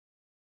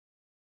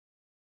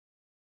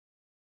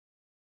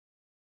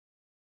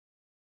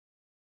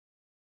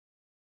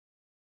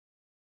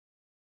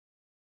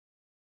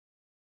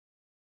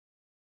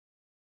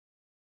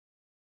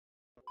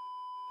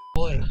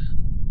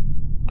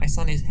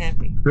son is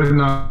happy. Could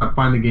not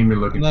find the game you're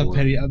looking for.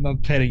 I'm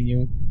not petting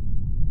you.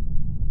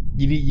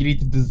 You need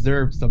to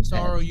deserve some.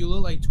 Sorrow, you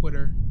look like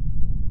Twitter.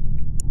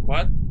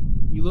 What?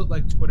 You look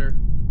like Twitter.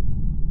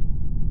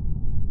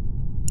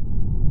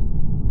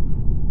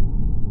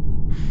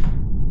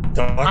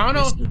 I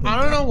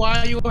don't know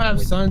why you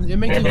have sons. It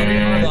makes Hold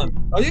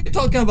on. Are you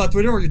talking about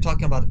Twitter or are you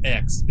talking about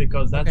X?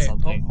 Because that's okay,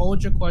 something.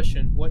 Hold your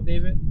question. What,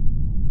 David?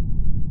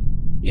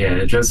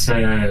 Yeah, just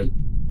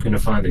couldn't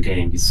find the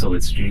game, so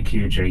it's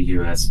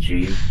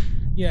GQJUSG.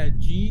 Yeah,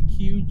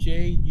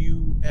 GQJUSG.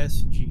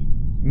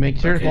 Make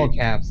sure it's all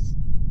caps.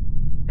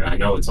 I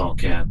know it's all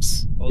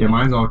caps. Yeah,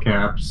 mine's all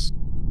caps.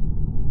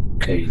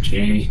 Okay,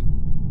 J.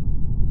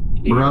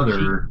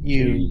 Brother.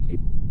 You.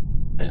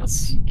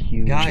 Yes.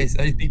 Guys,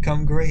 I've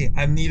become great.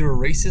 I'm neither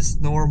racist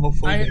nor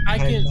homophobic. I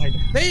can.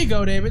 There you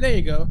go, David. There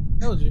you go.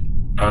 Told you.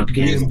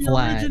 Again,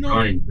 flat.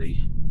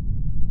 kindly.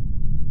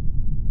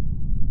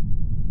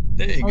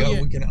 There you go.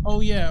 Yeah. We can.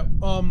 Oh yeah.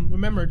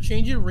 Remember,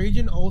 changing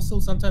region also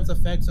sometimes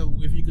affects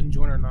if you can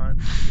join or not in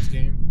this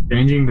game.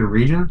 Changing the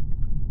region?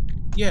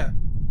 Yeah.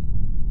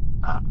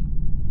 I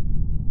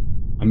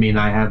mean,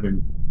 I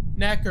haven't.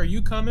 Knack, are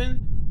you coming?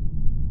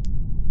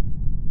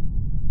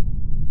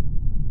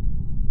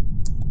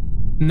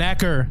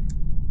 Knacker.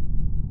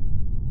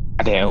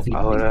 Damn,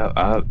 hold up,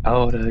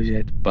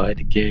 just buy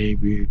the game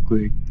real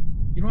quick.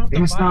 You don't have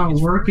to It's buy not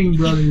it's working,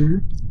 free.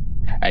 brother.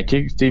 I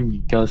think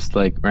Steam costs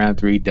like around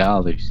 $3.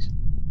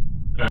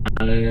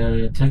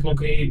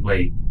 Technically,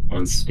 wait,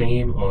 on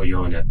Steam or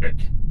you're on Epic?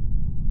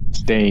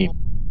 Steam.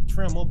 It's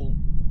free on mobile.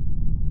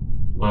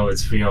 Well,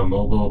 it's free on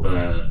mobile, but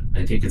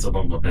I think it's a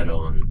lot more better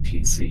on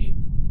PC.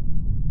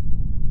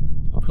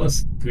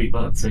 Plus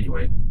 $3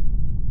 anyway.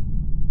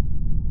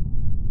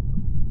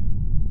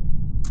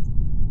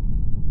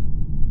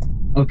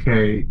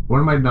 Okay, what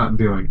am I not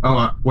doing?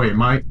 Oh, wait,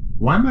 why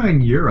am I in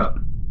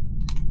Europe?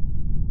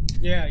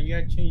 Yeah, you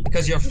gotta change.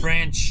 Because you're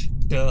French.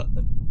 Duh.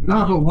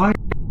 No, but why?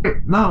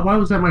 No, why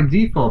was that my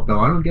default though?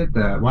 I don't get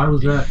that. Why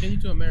was that? Change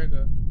it to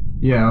America.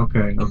 Yeah,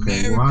 okay,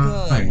 okay.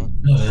 Why?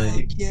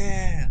 America.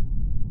 Yeah.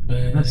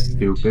 That's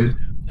stupid.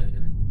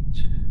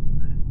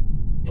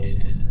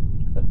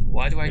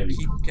 Why do I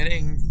keep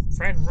getting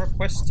friend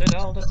requested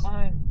all the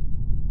time?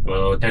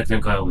 Well,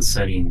 technically, I was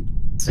setting.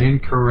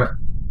 Incorrect.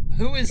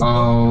 Who is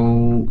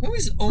Oh,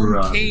 Own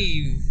brother.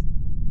 Cave?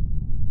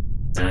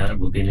 That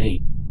would be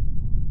me.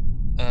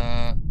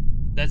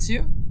 That's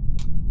you?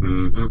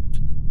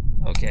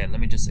 Mm-hmm. Okay, let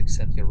me just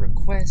accept your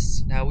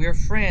request. Now we're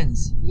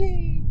friends.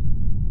 Yay!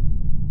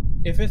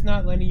 If it's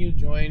not letting you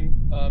join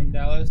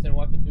Dallas, then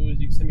what to do is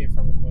you can send me a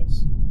friend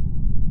request.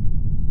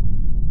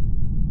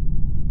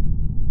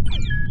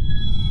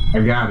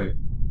 I got it.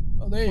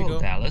 Oh, there you Hello,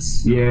 go.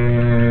 Dallas.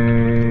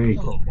 Yay!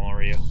 Hello,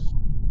 Mario.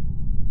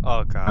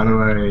 Oh god. How do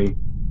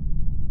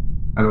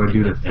I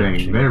do the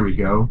thing? There we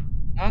go.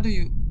 How do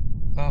you...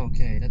 Oh,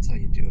 okay, that's how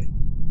you do it.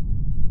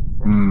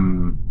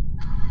 Hmm.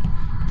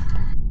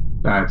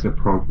 That's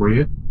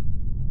appropriate.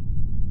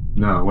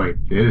 No, wait,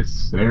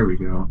 this. There we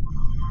go.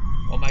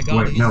 Oh my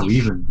god. Wait, no,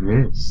 even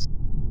this.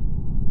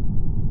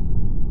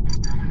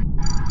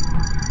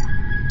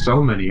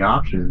 So many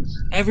options.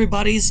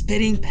 Everybody's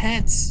spitting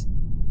pets.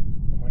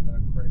 Oh my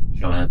god,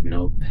 cringe. I have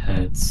no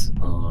pets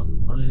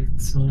on my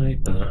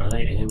side, but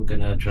I am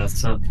gonna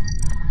dress up.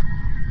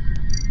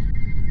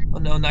 Oh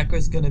no,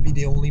 Nako's gonna be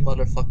the only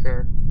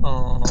motherfucker.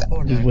 Oh,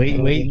 poor Just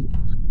Nako. wait.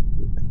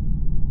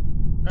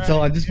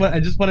 So I just want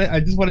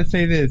to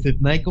say this: if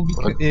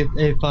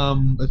if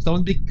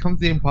someone becomes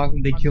the imposter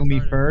and they kill me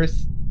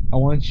first, I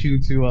want you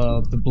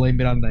to blame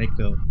it on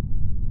Nyko.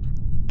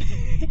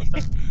 Let's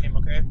start the game,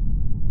 okay?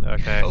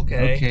 Okay.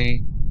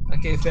 Okay.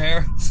 Okay,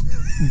 fair.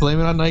 Blame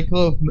it on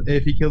Nyko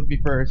if he kills me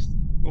first.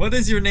 What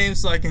is your name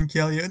so I can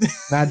kill you?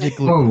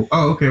 Magically. Oh,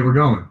 okay, we're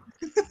going.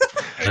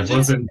 I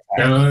wasn't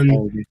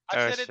done.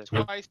 I said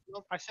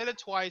it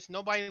twice.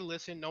 Nobody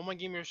listened. No one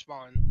gave me a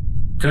response.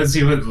 Because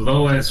you were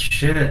low as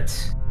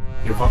shit.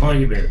 Your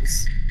volume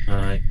is.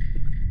 Alright.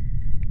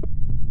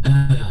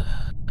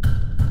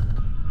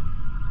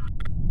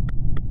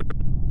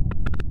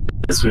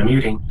 Guess we're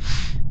muting.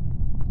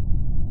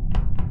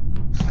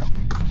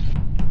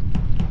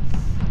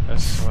 I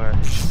swear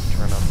he should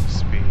turn up the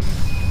speed.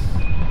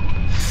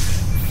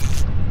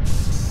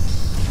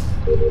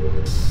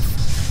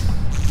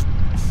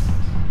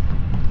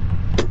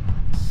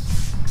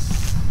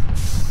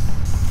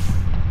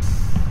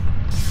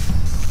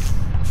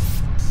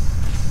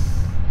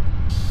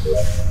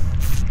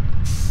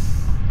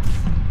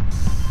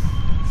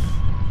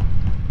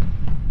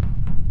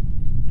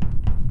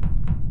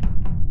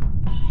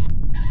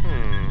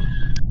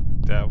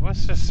 That was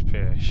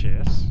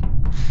suspicious.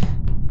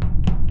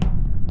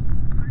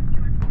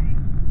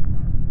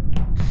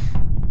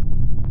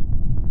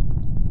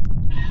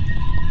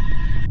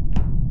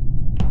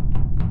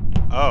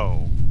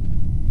 Oh.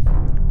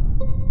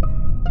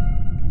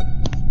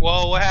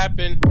 Whoa, what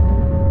happened?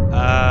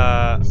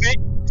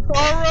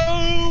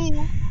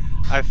 Sorrow!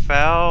 I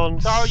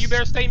found. Sorrow, you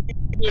better stay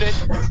muted.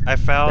 I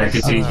found. I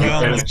can see you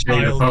better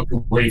stay the fuck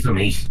away from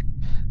me.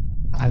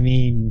 I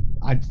mean,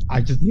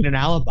 I just need an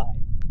alibi.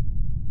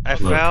 I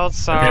Look, found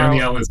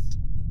apparently I Sorrow. was.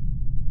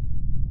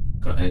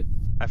 Go ahead.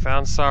 I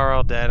found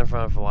Sorrow dead in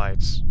front of the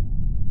lights,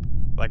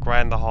 like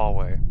right in the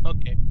hallway.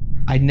 Okay.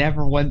 I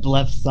never went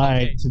left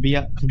side. Okay. To be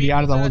People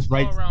honest, I that was saw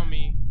right. around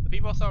me. The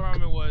people I saw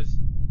around me was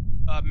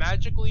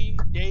magically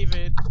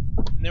David,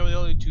 and there were the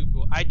only two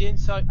people. I didn't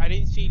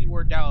see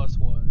where Dallas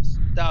was.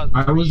 Dallas,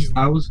 where were you?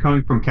 I was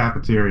coming from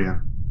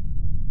cafeteria.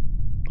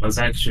 I was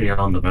actually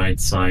on the right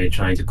side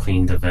trying to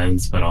clean the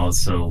vents, but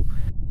also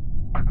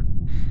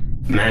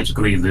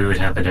magically Lou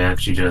had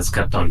actually just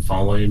kept on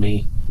following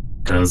me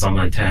because on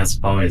my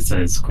taskbar it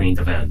says clean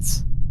the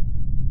vents.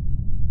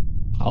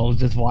 I was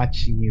just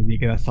watching you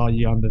because I saw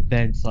you on the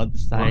vent, so I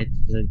decided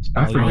to.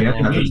 I follow you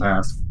forget along. that's a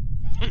task.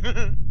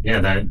 Yeah,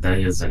 that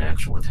is an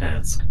actual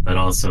task. But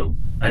also,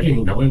 I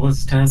didn't know it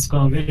was a task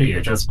already.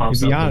 It just To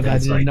pops be up. honest, I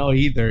it's didn't like, know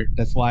either.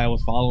 That's why I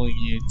was following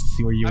you to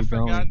see where you I were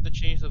forgot going. to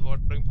change the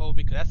voting poll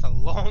because that's a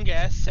long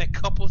ass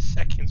couple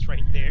seconds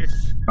right there.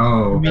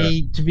 Oh,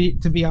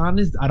 To be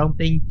honest, I don't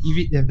think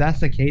even if that's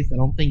the case, I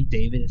don't think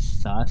David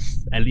is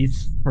sus. At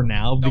least for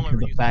now, Don't because ever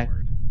the use that fact.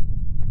 word.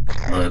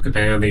 look,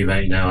 apparently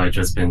right now I've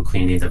just been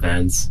cleaning the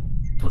vents.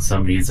 For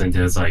some reason,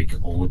 there's like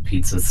old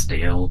pizza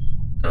stale.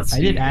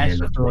 I did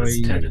and of course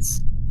asteroid.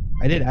 tennis.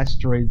 I did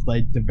asteroids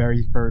like the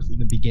very first in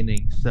the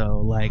beginning. So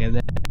like, and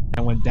then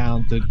I went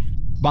down to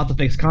about to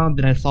fix comms,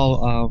 and I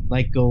saw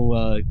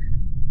Nico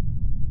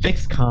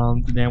fix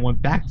comms, and then I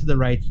went back to the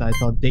right side,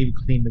 saw David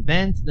clean the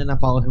vents, and then I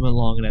followed him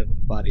along, and that's what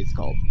the body is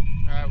called.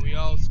 Alright, we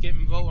all skip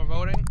and vote. We're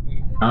voting.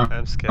 I'm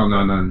oh skipping.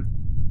 no.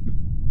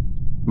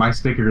 My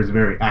sticker is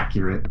very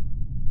accurate.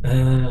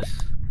 I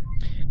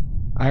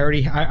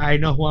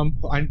know who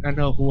I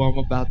know who I'm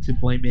about to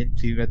blame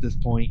into at this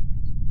point.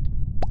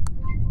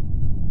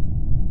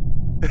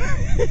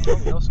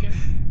 No skip.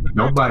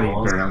 Nobody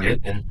Well,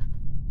 apparently. and-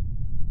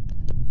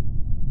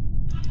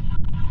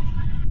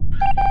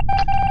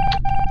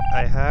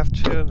 I have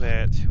to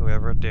admit,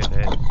 whoever did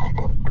it,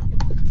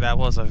 that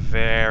was a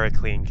very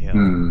clean kill.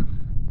 Hmm.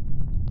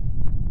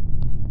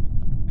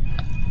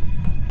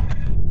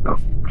 Oh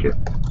shit.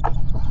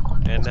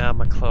 And now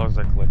my clothes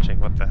are glitching.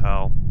 What the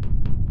hell?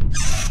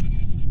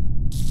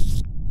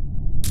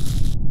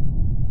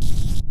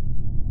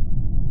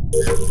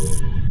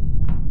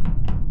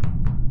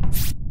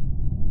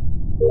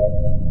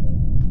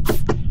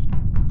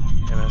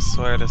 And I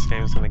swear this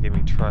game is gonna give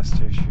me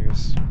trust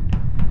issues.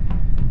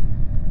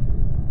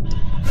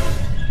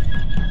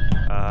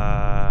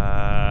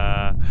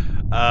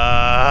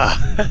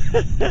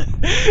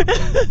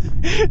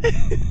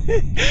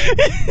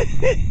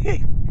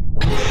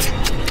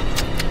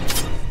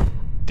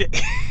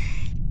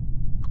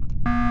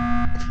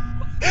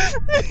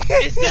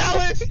 It's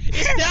Dallas!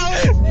 It's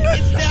Dallas!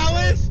 It's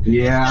Dallas!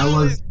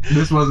 Yeah, It's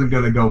this wasn't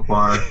gonna go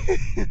far.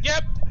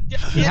 Yep. Get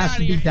It has out to of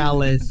be here.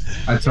 Dallas.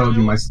 I told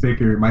you my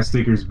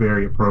sticker's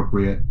very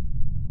appropriate.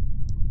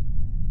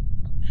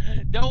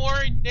 Don't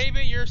worry,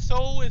 David. Your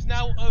soul is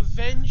now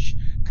avenged.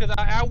 Cause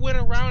I went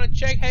around and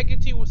checked.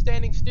 Hecate was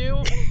standing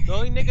still. The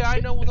only nigga I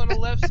know was on the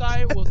left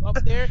side. Was up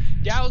there.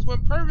 Dallas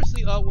went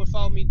purposely up and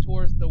followed me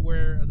towards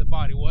where the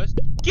body was.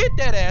 Get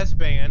that ass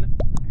banned.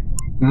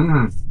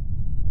 Mm.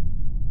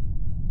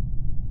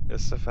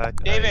 It's the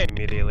fact David. I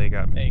immediately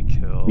got me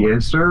killed.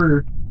 Yes,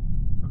 sir.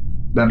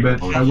 That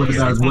bet I would have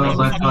got as well as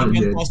I thought it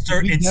did.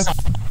 Imposter, We it's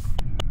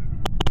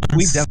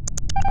We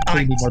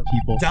definitely need more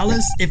people.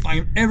 Dallas, if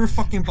I'm ever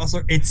fucking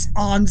imposter, it's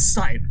on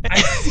site. I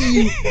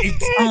see you,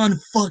 it's on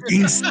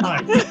fucking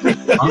site.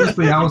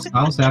 Honestly, I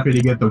was happy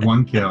to get the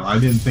one kill. I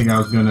didn't think I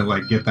was gonna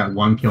like get that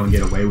one kill and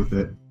get away with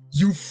it.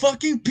 You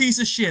fucking piece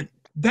of shit.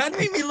 That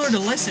made me learn a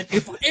lesson.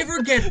 If I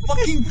ever get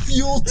fucking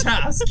fuel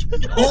task,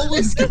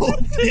 always go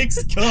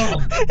fix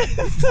com.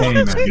 Hey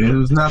man, it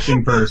was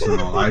nothing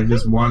personal. It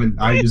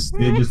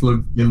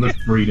looked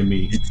free to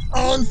me. It's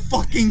on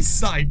fucking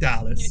site,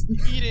 Dallas.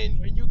 Eden,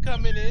 are you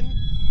coming in?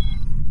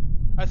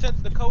 I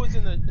sent the codes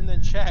in the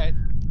chat.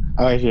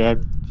 Oh,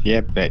 yep,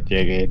 that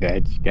jiggy, I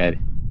just got it.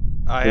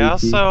 I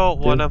also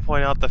want to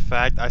point out the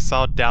fact I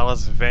saw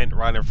Dallas vent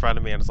right in front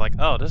of me and was like,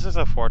 oh, this is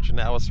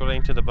unfortunate. I was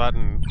running to the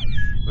button.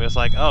 But it's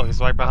like, oh, he's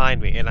right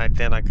behind me, and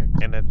then I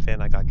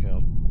got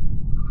killed.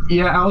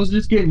 Yeah, I was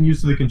just getting used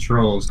to the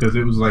controls because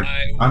it was like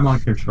I'm on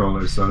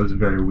controller, so it was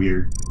very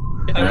weird.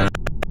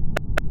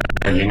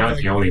 And you're not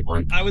the only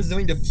one. I was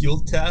doing the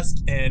fuel task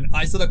and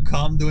I saw the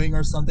comm doing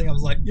or something. I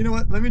was like, you know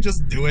what? Let me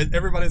just do it.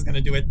 Everybody's gonna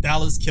do it.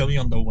 Dallas kill me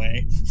on the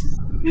way.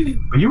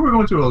 When you were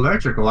going to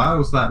electrical, I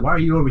was like, why are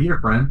you over here,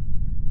 friend?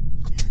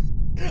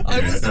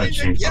 I was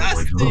doing the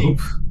gas thing.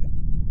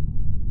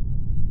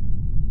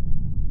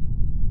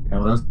 Yeah,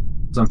 well,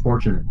 that's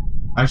unfortunate.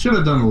 I should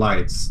have done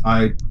lights.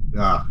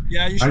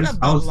 Yeah, you should have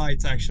done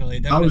lights actually.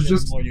 That would have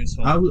been more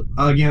useful. I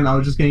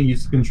was just getting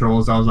used to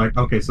controls. I was like,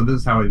 okay, so this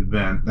is how I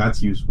vent.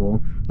 That's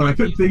useful. But I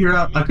couldn't figure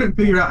out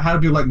how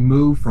to like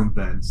move from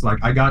vents. Like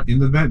I got in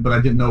the vent, but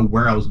I didn't know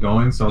where I was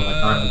going. So I was like,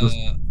 all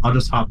right, I'll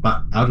just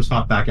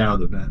hop back out of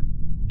the vent.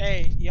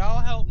 Hey, y'all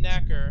help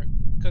Knacker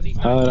because he's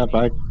not. Hold up,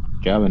 I'm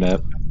coming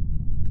up.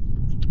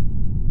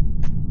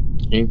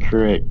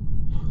 Incorrect.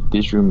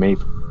 This room made.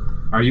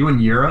 Are you in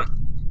Europe?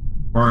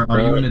 Or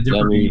are you in a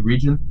different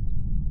region?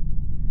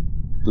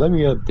 Let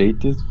me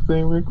update this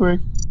thing real quick.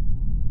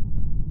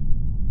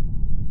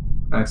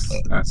 That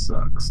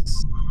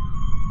sucks.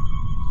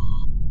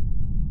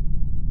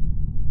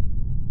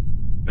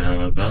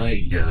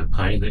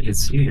 Pilot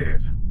is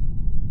here.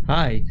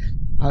 Hi.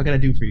 How can I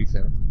do for you,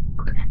 sir?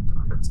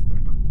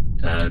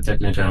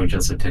 Technically, I'm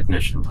just a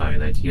technician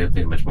pilot. You're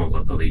pretty much more of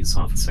a police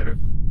officer.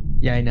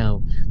 Yeah, I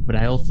know, but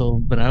I also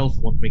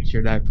want to make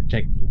sure that I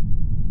protect you.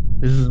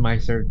 This is my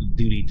certain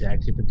duty to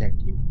actually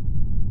protect you.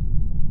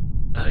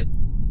 I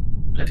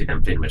think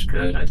I'm pretty much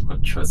good. I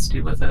don't trust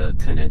you with a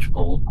 10-inch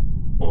pole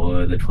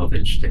or the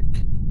 12-inch stick.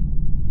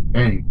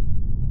 Hey.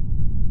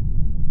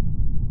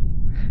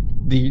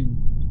 Do you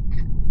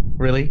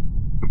really?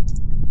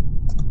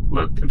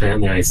 Look,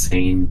 apparently I've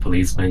seen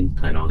policemen.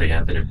 I know they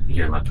have it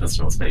here in my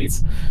personal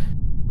space.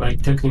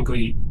 Like,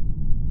 technically,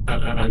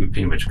 I'm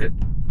pretty much good.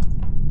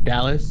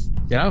 Dallas,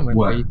 get out of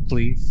my face,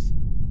 please.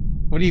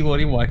 What do you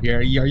want here?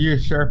 Are you a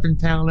sheriff in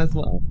town as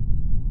well?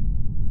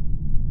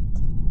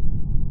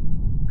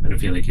 I don't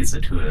feel like he's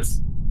a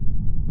tourist.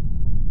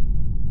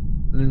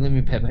 Let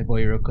me pet my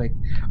boy real quick.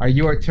 Are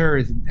you a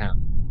tourist in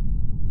town?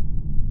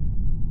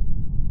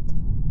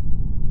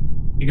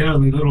 You got a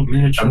little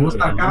miniature.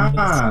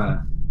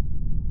 Mustaka.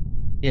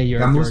 Yeah,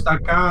 you're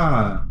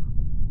Mustaka.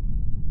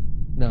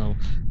 No.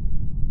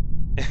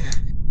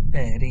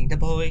 Petting the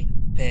boy,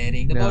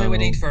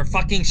 waiting for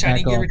fucking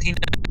shiny Giratina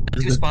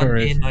to spawn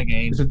in my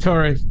game. It's a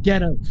tourist.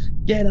 Get him!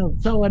 Get him!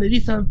 Someone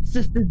need some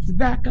assistance.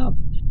 Back up!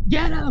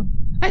 Get him!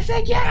 I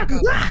said get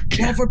him!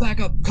 Call for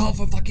backup! Call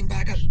for fucking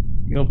backup!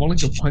 You know, if I only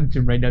could punch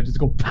him right now, just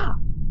go pow!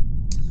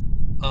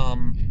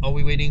 Are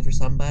we waiting for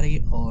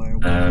somebody or?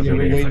 Yeah, we're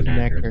waiting for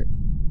Necker.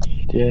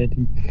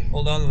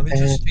 Hold on, let me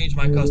just change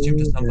my costume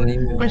to somebody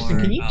more. Question: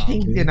 can you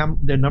change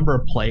the number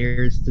of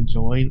players to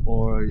join,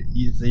 or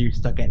you're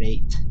stuck at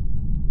 8?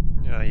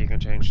 Yeah, you can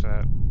change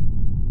that.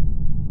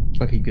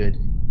 Okay, good.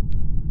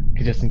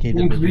 Just in case.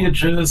 We're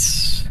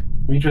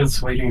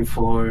just waiting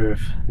for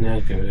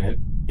Necker.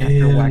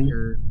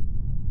 Whacker.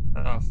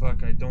 Oh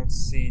fuck! I don't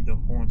see the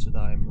horns that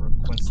I'm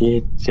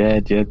requesting.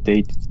 Just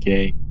date this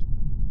game.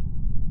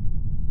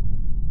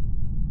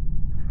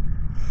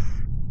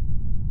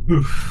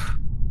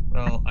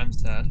 Well, I'm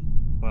sad.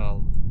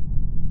 Well,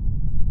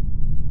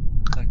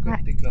 I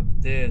could pick up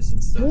this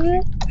and still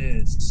keep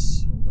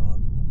this. Hold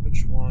on.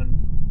 Which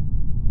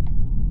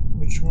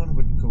one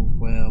would go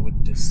well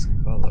with this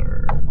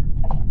color?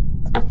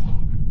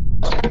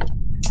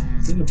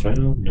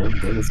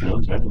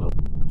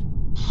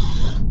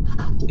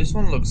 This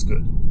one looks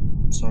good,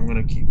 so I'm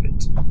gonna keep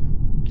it.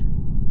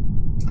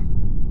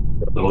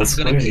 I'm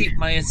gonna keep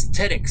my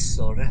aesthetics,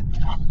 alright?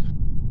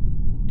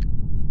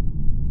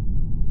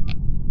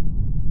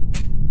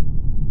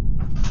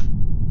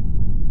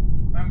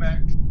 I'm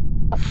back.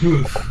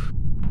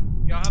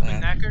 Y'all have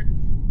been knackered?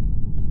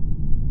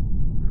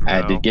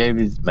 The game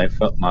is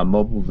my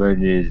mobile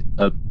version is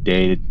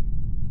updated.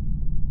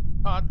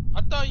 I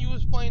thought you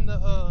was playing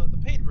the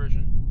paid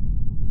version.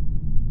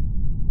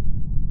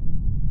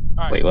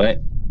 All right. Wait, what?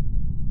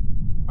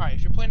 All right,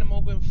 if you're playing the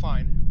mobile,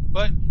 fine.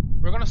 But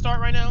we're gonna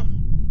start right now.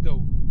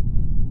 Go.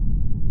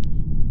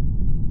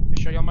 Make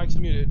sure y'all mics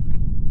are muted.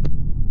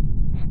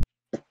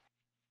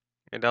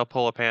 And I'll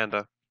pull a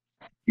panda.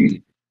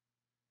 He's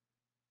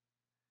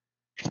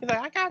like,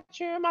 I got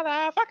you,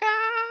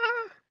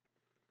 motherfucker.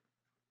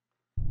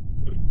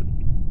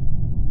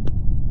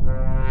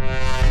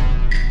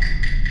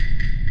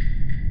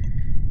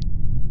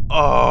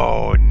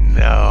 Oh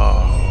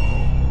no.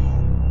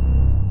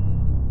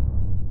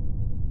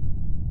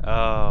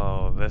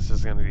 Oh, this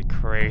is gonna be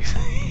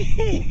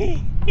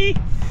crazy.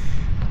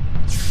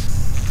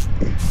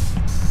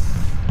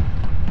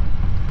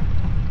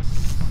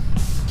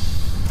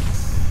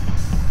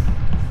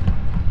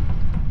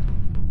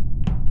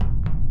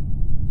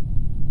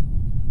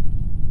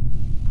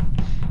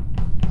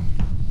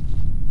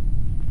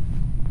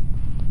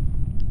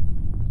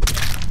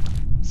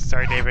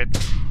 Sorry, David.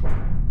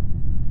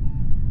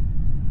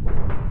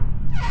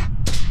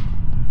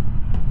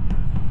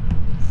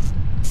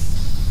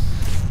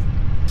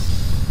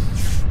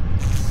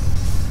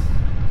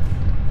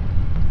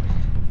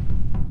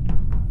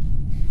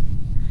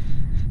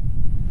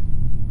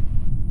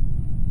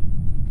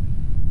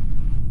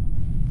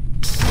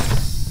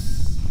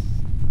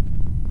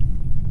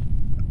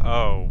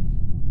 Oh.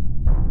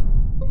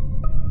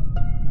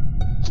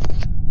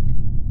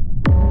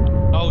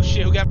 Oh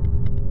shit, who got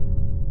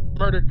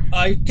murdered? Can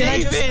I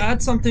just David!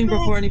 add something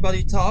before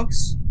anybody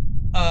talks?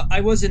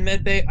 I was in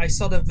medbay. I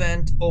saw the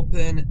vent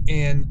open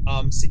in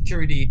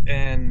security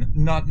and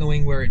not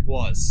knowing where it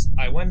was.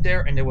 I went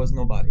there and there was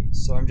nobody.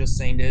 So I'm just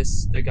saying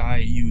this. The guy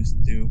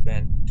used to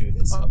vent do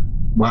this.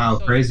 Wow,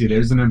 So crazy.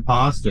 There's an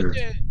imposter.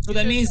 So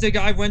that means the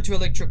guy went to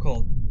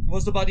electrical.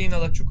 Was the body in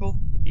electrical?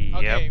 Yep.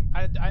 Okay,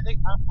 I think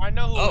I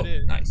know who it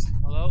is. Nice.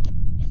 Hello?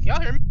 Y'all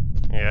hear me?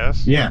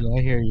 Yes. Yeah.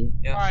 I hear you.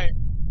 Yeah. Alright,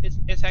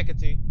 it's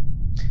Hecate.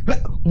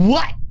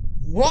 What?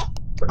 What?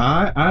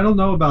 I don't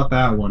know about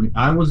that one.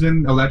 I was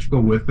in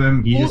electrical with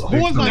him. He just Who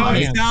fixed was the on No, light.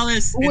 it's camp?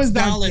 Dallas. Who It's was on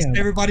Dallas. camp?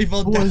 Everybody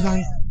vote Who was Dallas.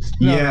 on?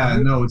 Yeah,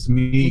 who- no, it's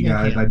me, who was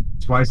on guys. camp?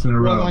 Twice in a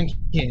Who was row. on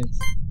camps?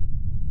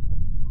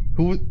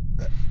 Who?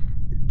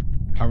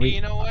 Are Hey, we?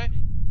 you know what?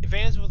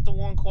 Vans was the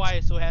one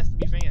quiet, so it has to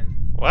be Van.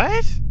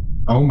 What?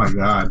 Oh my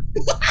god.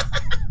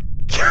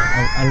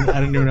 I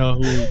don't even know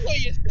who. No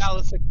way it's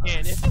Dallas again.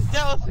 It's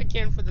Dallas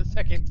again for the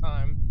second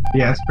time.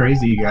 Yeah, it's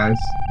crazy, you guys.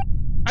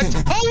 I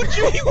told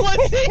you he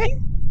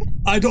wasn't!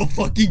 I don't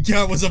fucking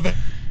care. Was a Van.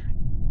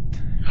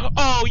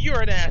 Oh, you're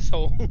an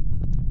asshole.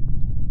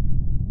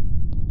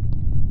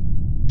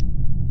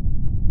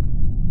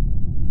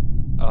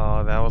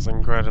 Oh, that was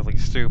incredibly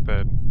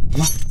stupid.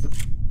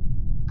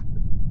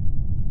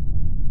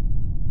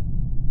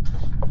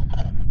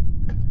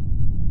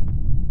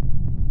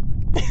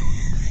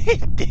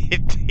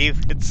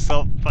 David's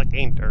so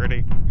fucking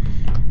dirty.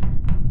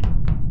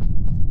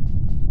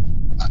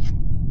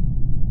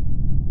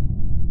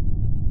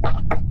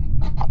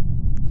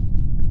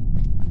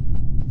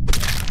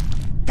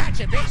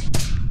 Gotcha,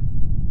 bitch.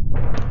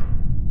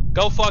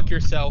 Go fuck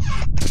yourself.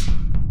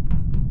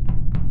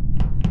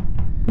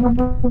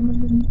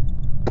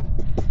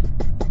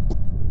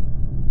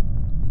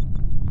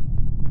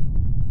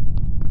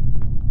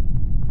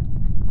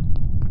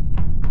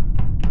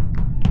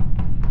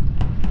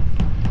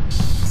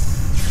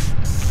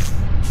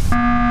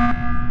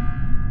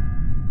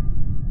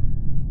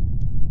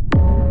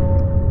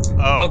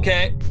 Oh.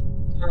 Okay.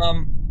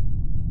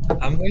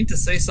 I'm going to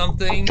say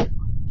something.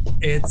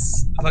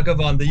 It's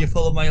Vagabond. Do you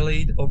follow my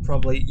lead, or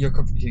probably you're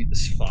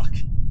confused? Fuck.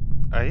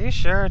 Are you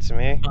sure it's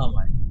me? Oh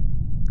my.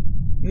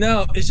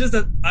 No, it's just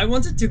that I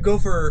wanted to go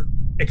for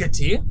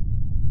Ekati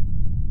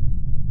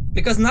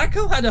because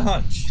Nako had a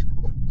hunch.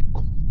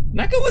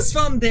 Nako was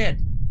found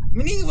dead,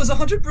 meaning he was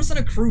 100%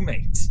 a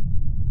crewmate.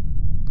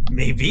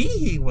 Maybe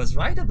he was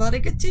right about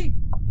Ekati.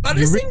 But at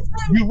the same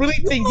time, You really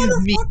think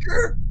it's me?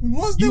 motherfucker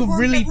was the You one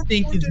really that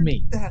think it's reported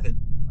me? David.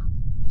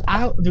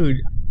 Dude.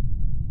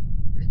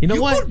 You know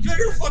You what? would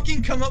better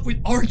fucking come up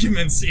with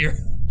arguments here.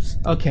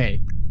 Okay.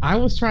 I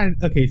was trying.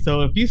 Okay,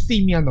 so if you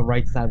see me on the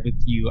right side with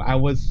you, I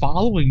was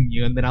following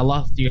you, and then I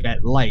lost you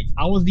at lights.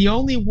 I was the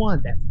only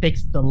one that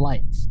fixed the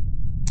lights.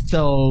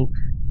 So,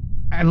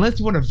 unless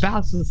you want to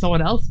vouch that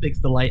someone else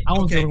fixed the light, I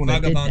was the Okay, only one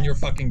that did Vagabond, that. you're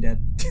fucking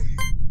dead.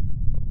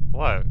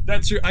 What?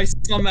 That's true. I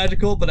saw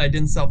magical, but I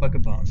didn't sell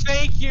Vagabond.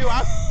 Thank you. I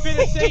was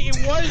finna say it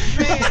was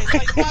Van.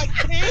 Like, god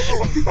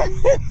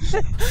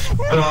damn.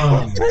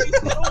 Oh,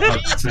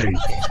 fuck's sake.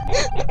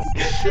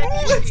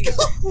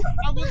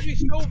 I'm gonna be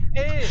so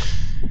pissed.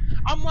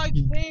 I'm like,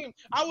 damn,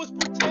 I was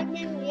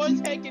pretending it was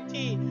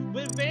Hecate,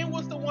 but Van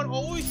was the one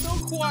always so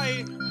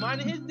quiet,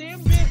 minding his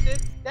damn business,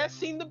 that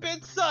seemed a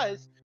bit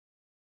sus.